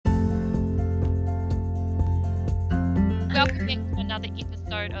welcome back to another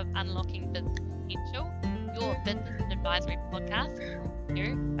episode of Unlocking Business Potential, your business advisory podcast brought to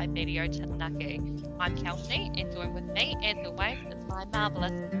you by BDO Taranaki. I'm Kelsey, and joined with me, as always, is my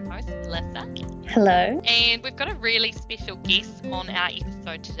marvellous co-host, Melissa. Hello. And we've got a really special guest on our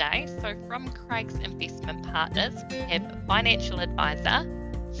episode today. So from Craig's Investment Partners, we have financial advisor,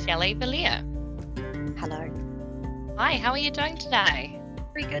 Shelley Villiers. Hello. Hi, how are you doing today?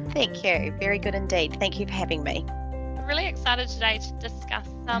 Very good, thank you. Very good indeed. Thank you for having me. We're really excited today to discuss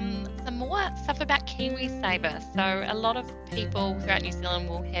some more stuff about KiwiSaver. So a lot of people throughout New Zealand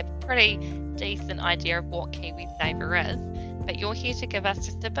will have a pretty decent idea of what KiwiSaver is, but you're here to give us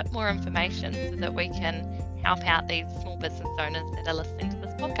just a bit more information so that we can help out these small business owners that are listening to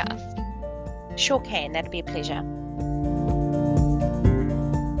this podcast. Sure can, that'd be a pleasure.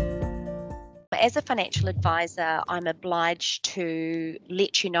 As a financial advisor, I'm obliged to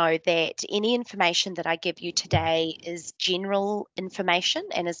let you know that any information that I give you today is general information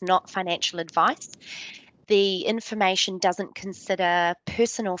and is not financial advice. The information doesn't consider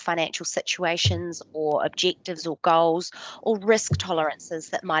personal financial situations or objectives or goals or risk tolerances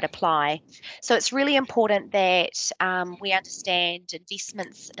that might apply. So it's really important that we understand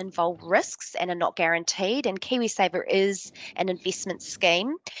investments involve risks and are not guaranteed, and KiwiSaver is an investment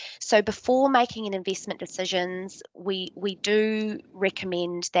scheme. So before making an investment decisions, we do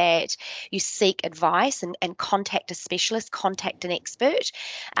recommend that you seek advice and contact a specialist, contact an expert.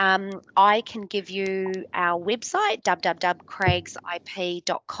 I can give you our website,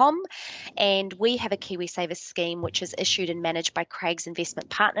 www.craigsip.com, and we have a KiwiSaver scheme which is issued and managed by Craig's Investment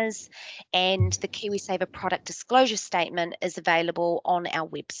Partners, and the KiwiSaver product disclosure statement is available on our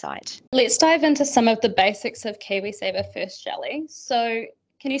website. Let's dive into some of the basics of KiwiSaver first, Shelley. So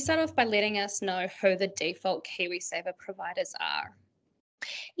can you start off by letting us know who the default KiwiSaver providers are?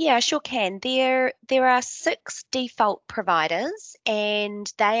 Yeah, sure can. There are 6 default providers,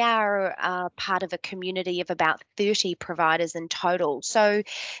 and they are part of a community of about 30 providers in total. So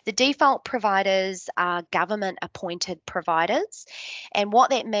the default providers are government appointed providers. And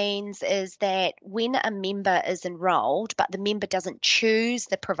what that means is that when a member is enrolled, but the member doesn't choose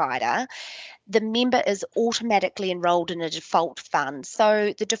the provider, the member is automatically enrolled in a default fund.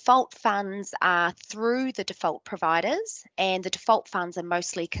 So the default funds are through the default providers, and the default funds are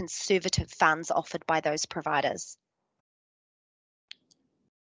mostly conservative funds offered by those providers.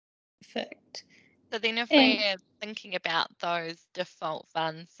 Perfect. So then if we're thinking about those default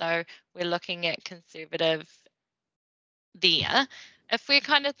funds, so we're looking at conservative there, if we're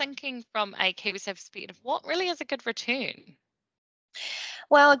kind of thinking from a KiwiSaver perspective, what really is a good return?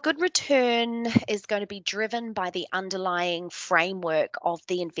 Well, a good return is going to be driven by the underlying framework of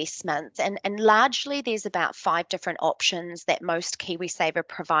the investments. And largely, there's about 5 different options that most KiwiSaver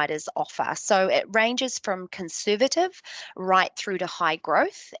providers offer. So it ranges from conservative right through to high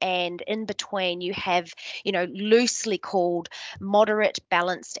growth. And in between, you have, loosely called moderate,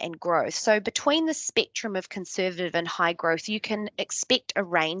 balanced, and growth. So between the spectrum of conservative and high growth, you can expect a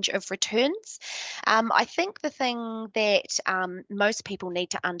range of returns. I think the thing that most people need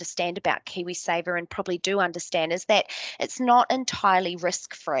to understand about KiwiSaver, and probably do understand, is that it's not entirely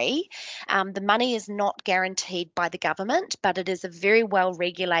risk-free. The money is not guaranteed by the government, but it is a very well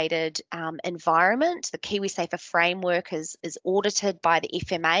regulated environment. The KiwiSaver framework is audited by the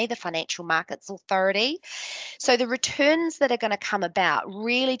FMA, the Financial Markets Authority. So the returns that are going to come about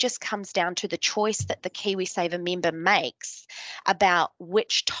really just comes down to the choice that the KiwiSaver member makes about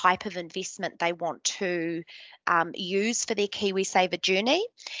which type of investment they want to use for their KiwiSaver journey.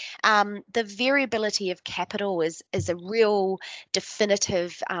 The variability of capital is a real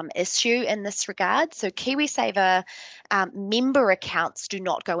definitive issue in this regard. So KiwiSaver member accounts do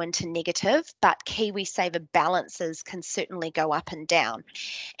not go into negative, but KiwiSaver balances can certainly go up and down.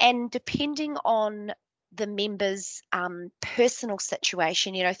 And depending on the members' personal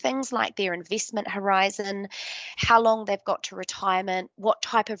situation, things like their investment horizon, how long they've got to retirement, what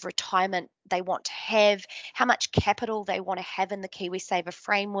type of retirement they want to have, how much capital they want to have in the KiwiSaver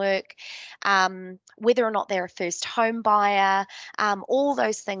framework, whether or not they're a first home buyer, all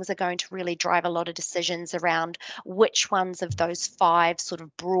those things are going to really drive a lot of decisions around which ones of those 5 sort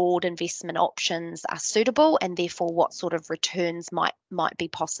of broad investment options are suitable, and therefore what sort of returns might be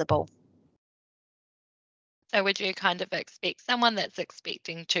possible. So would you kind of expect someone that's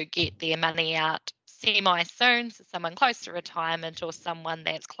expecting to get their money out semi-soon, so someone close to retirement, or someone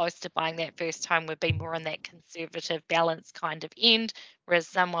that's close to buying that first home would be more on that conservative balance kind of end, whereas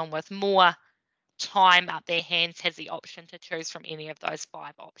someone with more time up their hands has the option to choose from any of those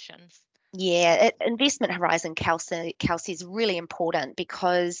 5 options? Yeah, investment horizon, Kelsey, is really important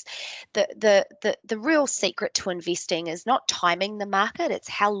because the real secret to investing is not timing the market, it's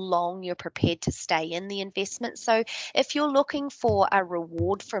how long you're prepared to stay in the investment. So if you're looking for a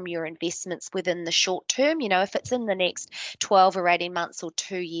reward from your investments within the short term, if it's in the next 12 or 18 months or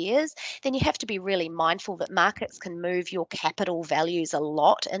 2 years, then you have to be really mindful that markets can move your capital values a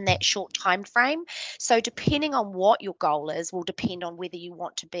lot in that short time frame. So depending on what your goal is will depend on whether you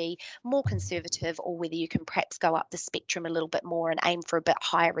want to be more conservative or whether you can perhaps go up the spectrum a little bit more and aim for a bit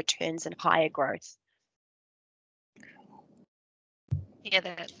higher returns and higher growth. Yeah,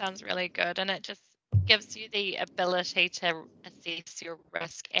 that sounds really good. And it just gives you the ability to assess your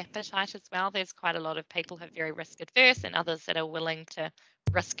risk appetite as well. There's quite a lot of people who are very risk adverse and others that are willing to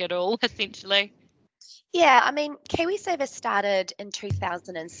risk it all, essentially. Yeah, I mean, KiwiSaver started in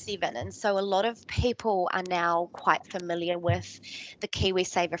 2007, and so a lot of people are now quite familiar with the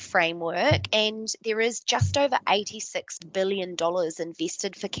KiwiSaver framework, and there is just over $86 billion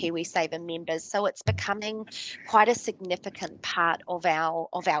invested for KiwiSaver members. So it's becoming quite a significant part of our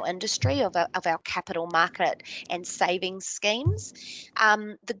industry, of our capital market and savings schemes.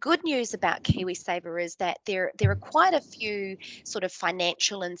 The good news about KiwiSaver is that there are quite a few sort of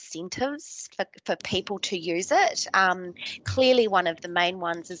financial incentives for people to use it. Clearly, one of the main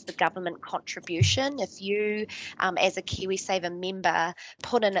ones is the government contribution. If you, as a KiwiSaver member,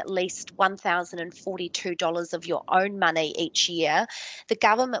 put in at least $1,042 of your own money each year, the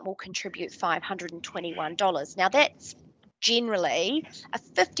government will contribute $521. Now, that's generally a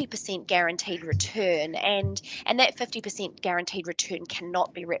 50% guaranteed return, and that 50% guaranteed return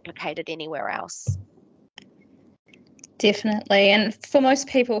cannot be replicated anywhere else. Definitely. And for most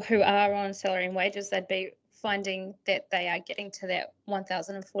people who are on salary and wages, they'd be finding that they are getting to that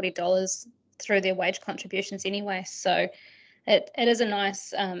 $1,040 through their wage contributions anyway. So it is a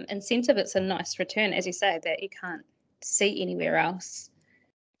nice incentive. It's a nice return, as you say, that you can't see anywhere else.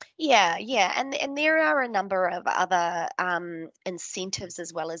 Yeah, and there are a number of other incentives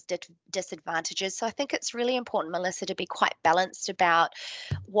as well as disadvantages. So I think it's really important, Melissa, to be quite balanced about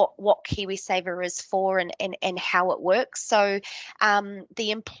what KiwiSaver is for and how it works. So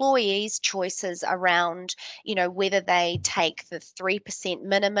the employees' choices around, whether they take the 3%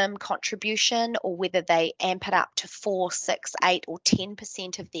 minimum contribution or whether they amp it up to 4, 6, 8, or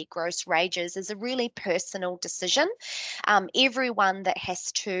 10% of their gross wages is a really personal decision.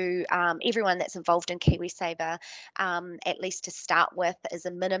 Everyone that's involved in KiwiSaver, at least to start with, is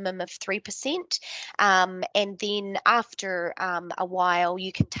a minimum of 3%. And then after a while,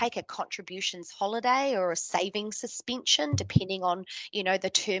 you can take a contributions holiday or a savings suspension, depending on, the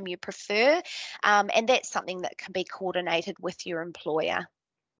term you prefer. And that's something that can be coordinated with your employer.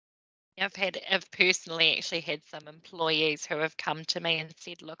 I've personally actually had some employees who have come to me and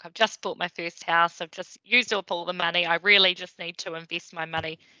said, look, I've just bought my first house. I've just used up all the money. I really just need to invest my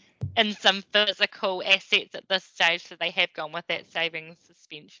money in some physical assets at this stage. So they have gone with that savings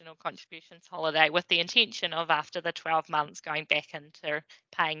suspension or contributions holiday with the intention of after the 12 months going back into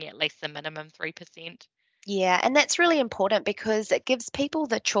paying at least the minimum 3%. Yeah, and that's really important because it gives people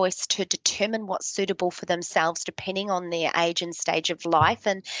the choice to determine what's suitable for themselves depending on their age and stage of life.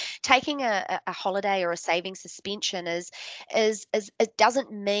 And taking a holiday or a saving suspension is it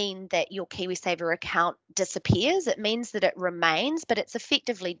doesn't mean that your KiwiSaver account disappears. It means that it remains, but it's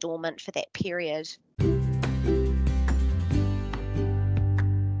effectively dormant for that period.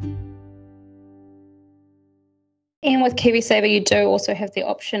 And with KiwiSaver, you do also have the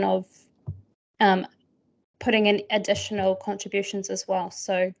option of putting in additional contributions as well.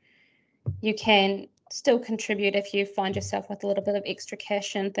 So you can still contribute if you find yourself with a little bit of extra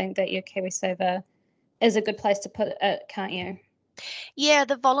cash and think that your KiwiSaver is a good place to put it, can't you? Yeah,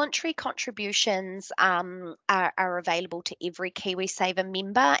 the voluntary contributions are available to every KiwiSaver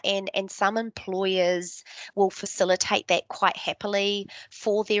member, and some employers will facilitate that quite happily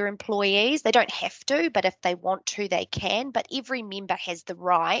for their employees. They don't have to, but if they want to, they can. But every member has the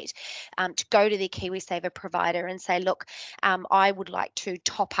right to go to their KiwiSaver provider and say, look, I would like to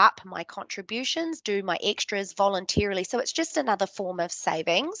top up my contributions, do my extras voluntarily. So it's just another form of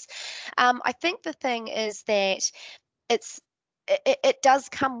savings. I think the thing is that it does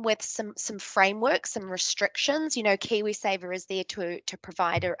come with some framework, some restrictions. KiwiSaver is there to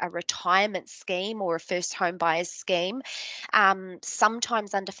provide a retirement scheme or a first home buyers scheme.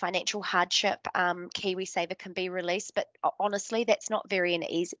 Sometimes under financial hardship, KiwiSaver can be released, but honestly, it's not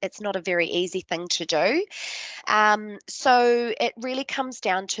a very easy thing to do. So it really comes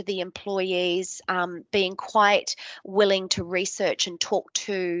down to the employees being quite willing to research and talk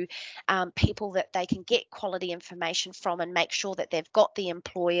to people that they can get quality information from and make sure sure that they've got the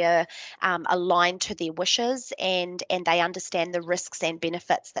employer aligned to their wishes, and they understand the risks and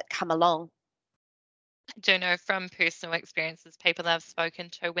benefits that come along. I do know from personal experiences, people that I've spoken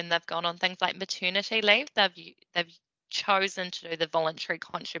to when they've gone on things like maternity leave, they've chosen to do the voluntary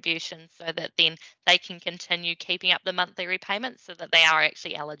contribution so that then they can continue keeping up the monthly repayments so that they are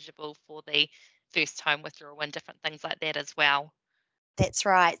actually eligible for the first home withdrawal and different things like that as well. That's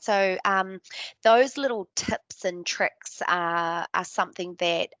right. So those little tips and tricks are something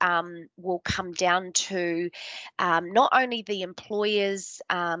that will come down to not only the employer's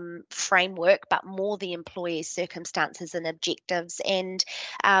framework, but more the employer's circumstances and objectives. And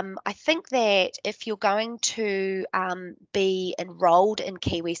I think that if you're going to be enrolled in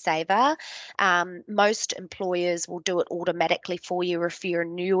KiwiSaver, most employers will do it automatically for you if you're a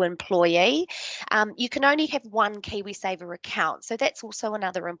new employee. You can only have one KiwiSaver account. So that's also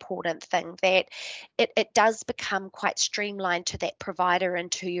another important thing, that it does become quite streamlined to that provider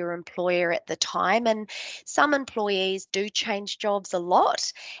and to your employer at the time. And some employees do change jobs a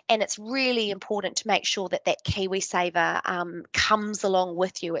lot, and it's really important to make sure that that KiwiSaver comes along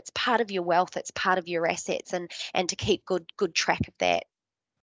with you. It's part of your wealth, it's part of your assets, and to keep good track of that.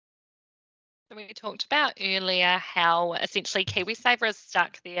 So we talked about earlier how essentially KiwiSaver is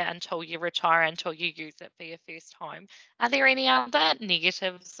stuck there until you retire, until you use it for your first home. Are there any other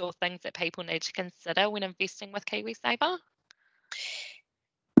negatives or things that people need to consider when investing with KiwiSaver?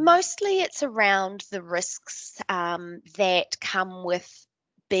 Mostly it's around the risks that come with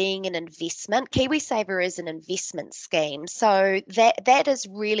being an investment. KiwiSaver is an investment scheme, so that is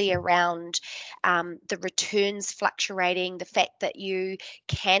really around the returns fluctuating, the fact that you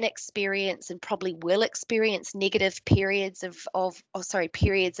can experience and probably will experience negative periods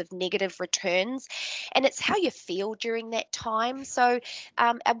periods of negative returns, and it's how you feel during that time. So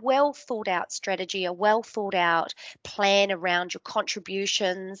a well thought out strategy, a well thought out plan around your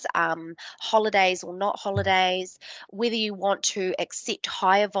contributions, holidays or not holidays, whether you want to accept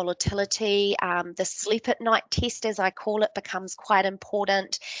higher volatility. The sleep at night test, as I call it, becomes quite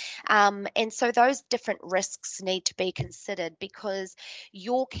important. And so those different risks need to be considered, because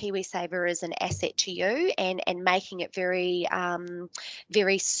your KiwiSaver is an asset to you, and making it very,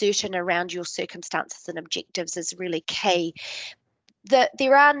 very certain around your circumstances and objectives is really key.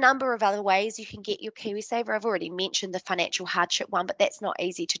 There are a number of other ways you can get your KiwiSaver. I've already mentioned the financial hardship one, but that's not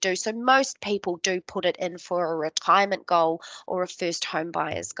easy to do. So most people do put it in for a retirement goal or a first home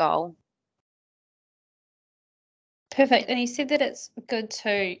buyer's goal. Perfect. And you said that it's good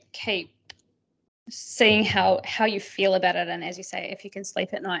to keep seeing how you feel about it, and as you say, if you can sleep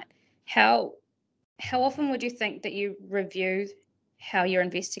at night. How often would you think that you review how you're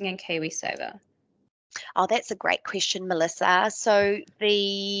investing in KiwiSaver? Oh, that's a great question, Melissa. So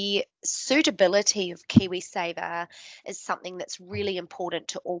the suitability of KiwiSaver is something that's really important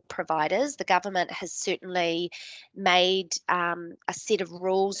to all providers. The government has certainly made a set of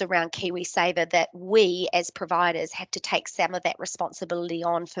rules around KiwiSaver that we as providers have to take some of that responsibility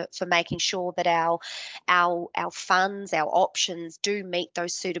on for making sure that our funds, our options do meet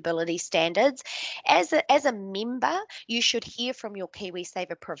those suitability standards. As a member, you should hear from your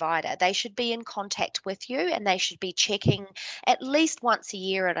KiwiSaver provider. They should be in contact with you, and they should be checking at least once a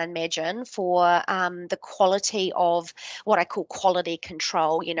year, I'd imagine, for the quality of what I call quality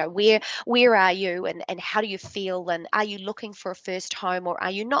control. You know, where are you, and how do you feel, and are you looking for a first home, or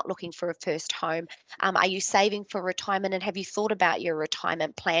are you not looking for a first home? Are you saving for retirement, and have you thought about your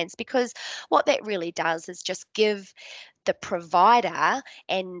retirement plans? Because what that really does is just give the provider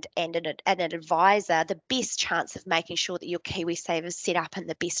and an advisor the best chance of making sure that your KiwiSaver is set up in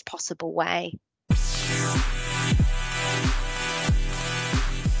the best possible way.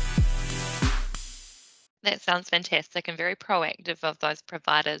 That sounds fantastic and very proactive of those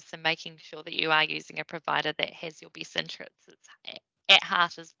providers, and making sure that you are using a provider that has your best interests at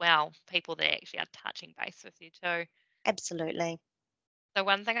heart as well, people that actually are touching base with you too. Absolutely. So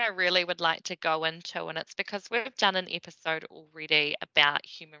one thing I really would like to go into, and it's because we've done an episode already about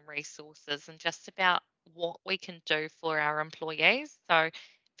human resources and just about what we can do for our employees. So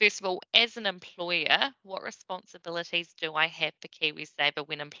first of all, as an employer, what responsibilities do I have for KiwiSaver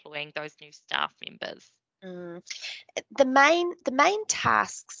when employing those new staff members? Mm. The main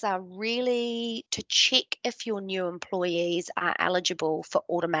tasks are really to check if your new employees are eligible for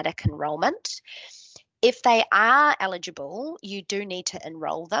automatic enrolment. If they are eligible, you do need to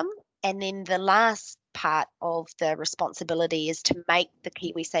enroll them. And then the last part of the responsibility is to make the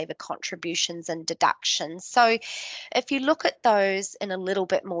KiwiSaver contributions and deductions. So if you look at those in a little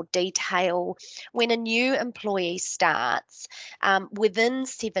bit more detail, when a new employee starts, within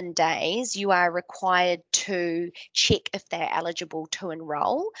 7 days, you are required to check if they're eligible to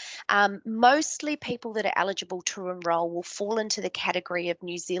enrol. Mostly people that are eligible to enrol will fall into the category of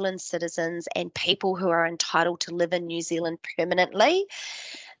New Zealand citizens and people who are entitled to live in New Zealand permanently.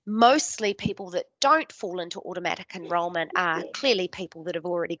 Mostly people that don't fall into automatic enrolment are clearly people that have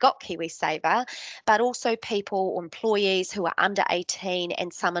already got KiwiSaver, but also people or employees who are under 18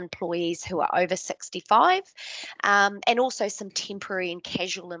 and some employees who are over 65, and also some temporary and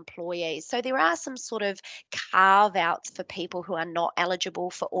casual employees. So there are some sort of carve outs for people who are not eligible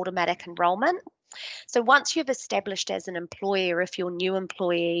for automatic enrolment. So once you've established as an employer, if your new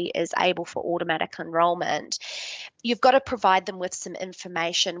employee is able for automatic enrolment, you've got to provide them with some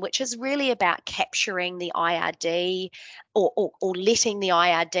information, which is really about capturing the IRD or letting the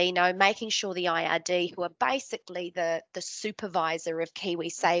IRD know, making sure the IRD, who are basically the supervisor of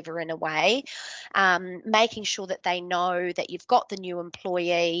KiwiSaver in a way, making sure that they know that you've got the new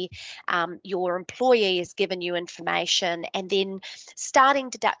employee, your employee has given you information, and then starting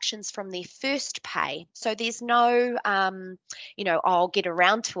deductions from their first pay. So there's no, I'll get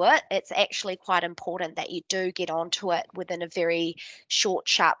around to it. It's actually quite important that you do get onto it within a very short,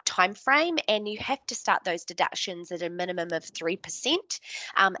 sharp time frame, and you have to start those deductions at a minimum of 3%,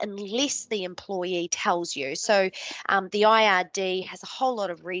 unless the employee tells you. So the IRD has a whole lot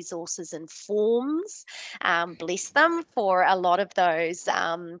of resources and forms, bless them, for a lot of those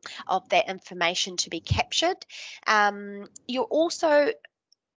of that information to be captured.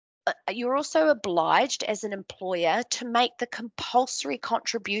 You're also obliged as an employer to make the compulsory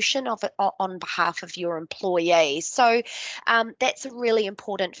contribution of it on behalf of your employees. So that's a really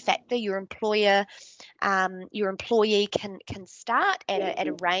important factor. Your employee can start at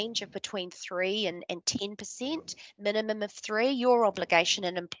a range of between 3 and 10%, minimum of 3. Your obligation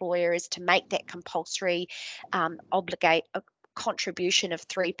as an employer is to make that compulsory contribution of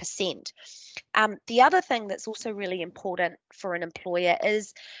 3%. The other thing that's also really important for an employer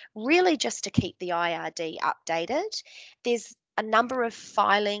is really just to keep the IRD updated. There's a number of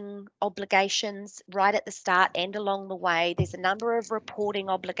filing obligations right at the start and along the way. There's a number of reporting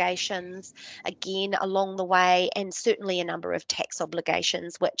obligations, again, along the way, and certainly a number of tax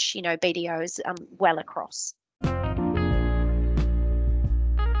obligations, which, BDO is well across.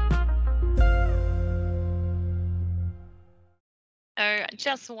 So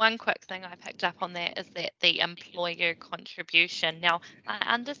just one quick thing I picked up on that is that the employer contribution. Now, my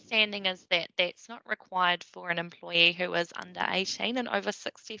understanding is that that's not required for an employee who is under 18 and over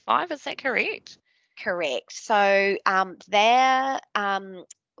 65. Is that correct? Correct. So they're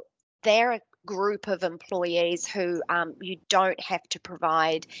a group of employees who you don't have to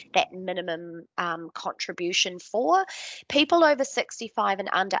provide that minimum contribution for. People over 65 and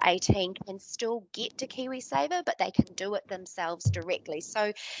under 18 can still get to KiwiSaver, but they can do it themselves directly.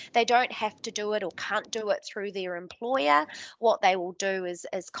 So they don't have to do it or can't do it through their employer. What they will do is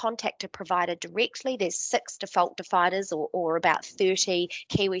contact a provider directly. There's 6 default providers or about 30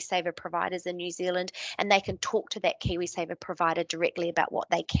 KiwiSaver providers in New Zealand, and they can talk to that KiwiSaver provider directly about what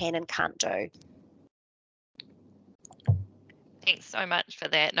they can and can't do. Thanks so much for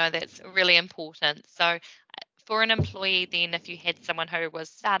that. No, that's really important. So for an employee then, if you had someone who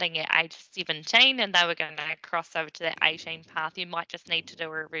was starting at age 17 and they were going to cross over to that 18 path, you might just need to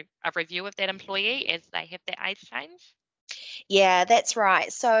do a review of that employee as they have that age change? Yeah, that's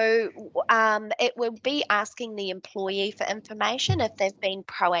right. So it will be asking the employee for information. If they've been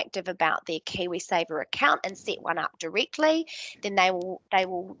proactive about their KiwiSaver account and set one up directly, then they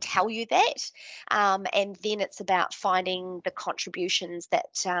will tell you that. And then it's about finding the contributions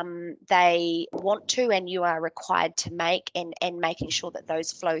that they want to and you are required to make, and making sure that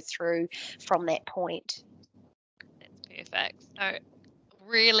those flow through from that point. That's perfect. So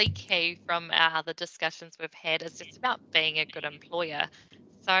really key from our other discussions we've had is just about being a good employer.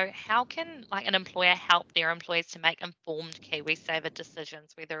 So how can an employer help their employees to make informed KiwiSaver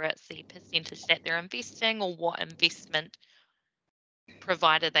decisions, whether it's the percentage that they're investing or what investment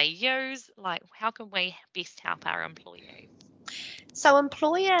provider they use? How can we best help our employees? So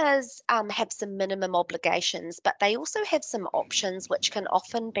employers have some minimum obligations, but they also have some options which can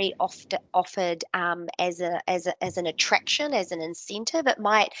often be offered as an attraction, as an incentive. It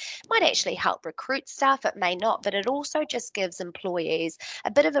might actually help recruit staff. It may not, but it also just gives employees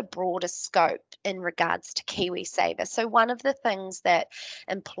a bit of a broader scope in regards to KiwiSaver. So one of the things that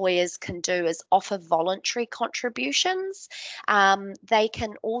employers can do is offer voluntary contributions. They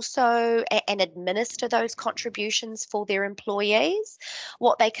can also and administer those contributions for their employees.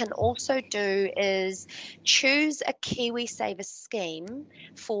 What they can also do is choose a KiwiSaver scheme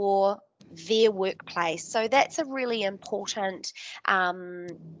for their workplace. So that's a really important factor.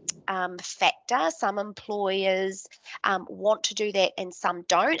 Some employers want to do that and some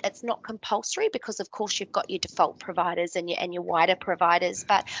don't. It's not compulsory because, of course, you've got your default providers and your wider providers,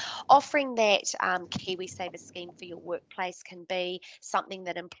 but offering that KiwiSaver scheme for your workplace can be something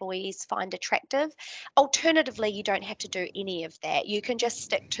that employees find attractive. Alternatively, you don't have to do any of that. You can just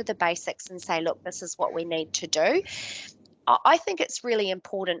stick to the basics and say, look, this is what we need to do. I think it's really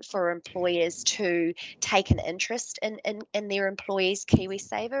important for employers to take an interest in their employees'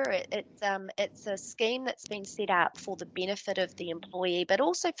 KiwiSaver. It's a scheme that's been set up for the benefit of the employee, but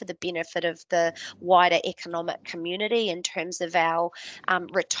also for the benefit of the wider economic community in terms of our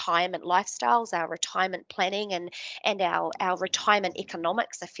retirement lifestyles, our retirement planning, and our retirement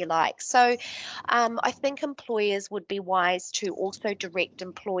economics, if you like. So I think employers would be wise to also direct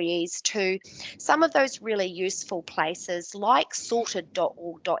employees to some of those really useful places like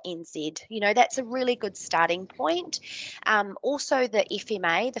sorted.org.nz. That's a really good starting point. Also the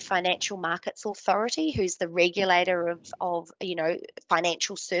FMA, the Financial Markets Authority, who's the regulator of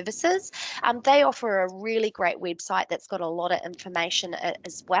financial services, they offer a really great website that's got a lot of information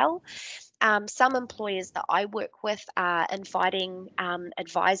as well. Some employers that I work with are inviting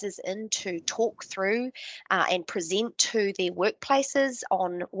advisors in to talk through and present to their workplaces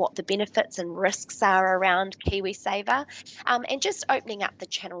on what the benefits and risks are around KiwiSaver. And just opening up the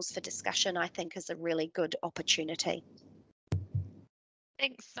channels for discussion, I think, is a really good opportunity.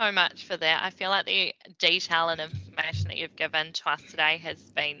 Thanks so much for that. I feel like the detail and information that you've given to us today has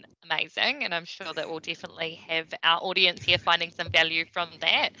been amazing, and I'm sure that we'll definitely have our audience here finding some value from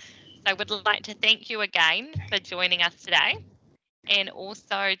that. So I would like to thank you again for joining us today, and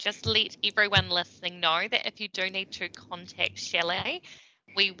also just let everyone listening know that if you do need to contact Shelley,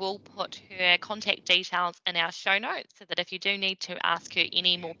 we will put her contact details in our show notes so that if you do need to ask her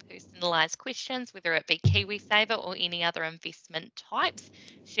any more personalised questions, whether it be KiwiSaver or any other investment types,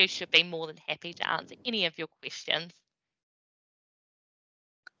 she should be more than happy to answer any of your questions.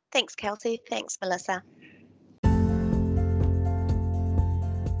 Thanks, Kelsey. Thanks, Melissa.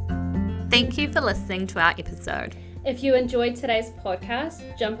 Thank you for listening to our episode. If you enjoyed today's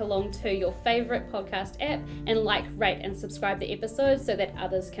podcast, jump along to your favourite podcast app and like, rate and subscribe the episode so that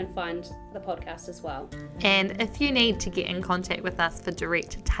others can find the podcast as well. And if you need to get in contact with us for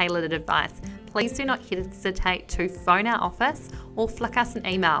direct tailored advice, please do not hesitate to phone our office or flick us an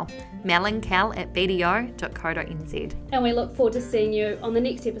email, mellandcal@bdo.co.nz. And we look forward to seeing you on the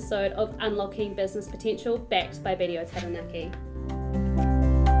next episode of Unlocking Business Potential, backed by BDO Taranaki.